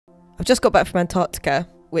I've just got back from Antarctica,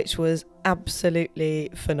 which was absolutely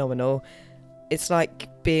phenomenal. It's like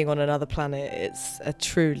being on another planet. It's a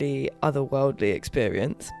truly otherworldly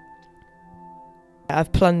experience.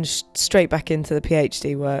 I've plunged straight back into the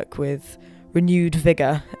PhD work with renewed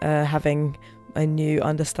vigour, having a new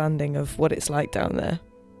understanding of what it's like down there.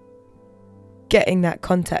 Getting that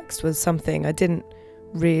context was something I didn't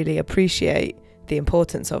really appreciate the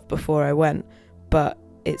importance of before I went, but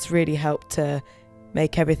it's really helped to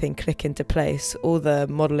make everything click into place. All the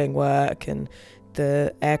modelling work and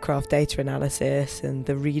the aircraft data analysis and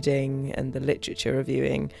the reading and the literature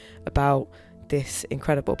reviewing about this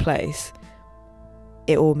incredible place,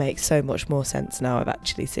 it all makes so much more sense now I've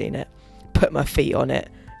actually seen it, put my feet on it,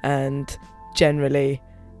 and generally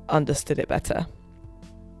understood it better.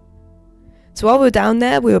 So while we were down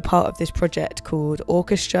there, we were part of this project called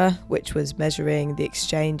Orchestra, which was measuring the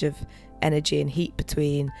exchange of energy and heat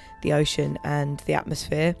between the ocean and the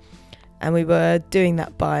atmosphere. And we were doing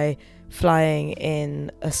that by flying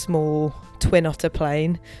in a small twin otter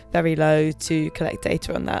plane, very low, to collect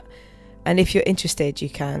data on that. And if you're interested,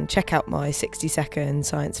 you can check out my 60-second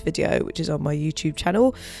science video, which is on my YouTube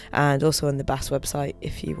channel and also on the BAS website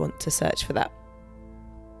if you want to search for that.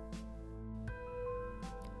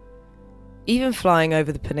 Even flying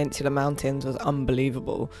over the Peninsula Mountains was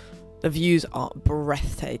unbelievable. The views are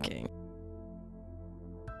breathtaking.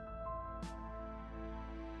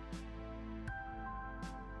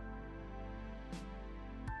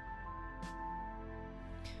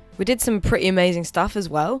 We did some pretty amazing stuff as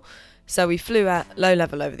well. So we flew at low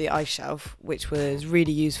level over the ice shelf, which was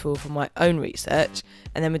really useful for my own research.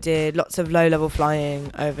 And then we did lots of low level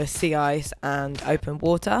flying over sea ice and open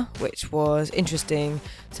water, which was interesting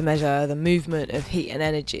to measure the movement of heat and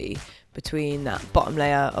energy between that bottom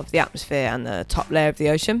layer of the atmosphere and the top layer of the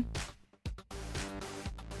ocean.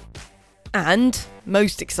 And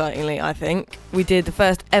most excitingly, I think, we did the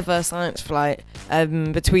first ever science flight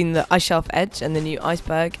between the ice shelf edge and the new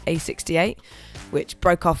iceberg A68, which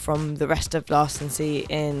broke off from the rest of Larsen C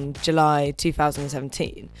in July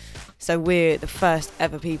 2017. So we're the first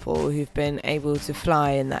ever people who've been able to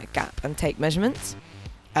fly in that gap and take measurements.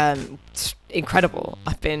 It's incredible.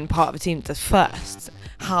 I've been part of a team that does first.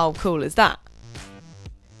 How cool is that?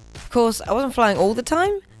 Of course, I wasn't flying all the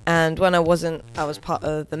time, and when I wasn't, I was part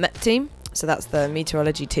of the MET team. So that's the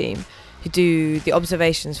meteorology team, who do the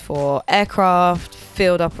observations for aircraft,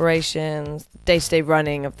 field operations, day-to-day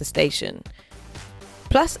running of the station.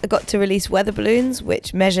 Plus, I got to release weather balloons,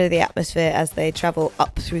 which measure the atmosphere as they travel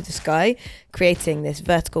up through the sky, creating this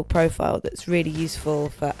vertical profile that's really useful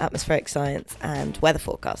for atmospheric science and weather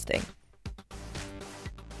forecasting.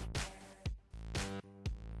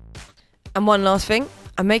 And one last thing,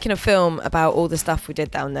 I'm making a film about all the stuff we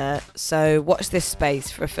did down there, so watch this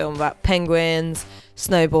space for a film about penguins,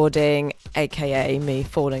 snowboarding, aka me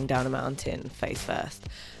falling down a mountain face first,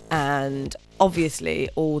 and obviously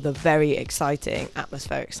all the very exciting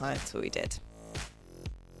atmospheric science that we did.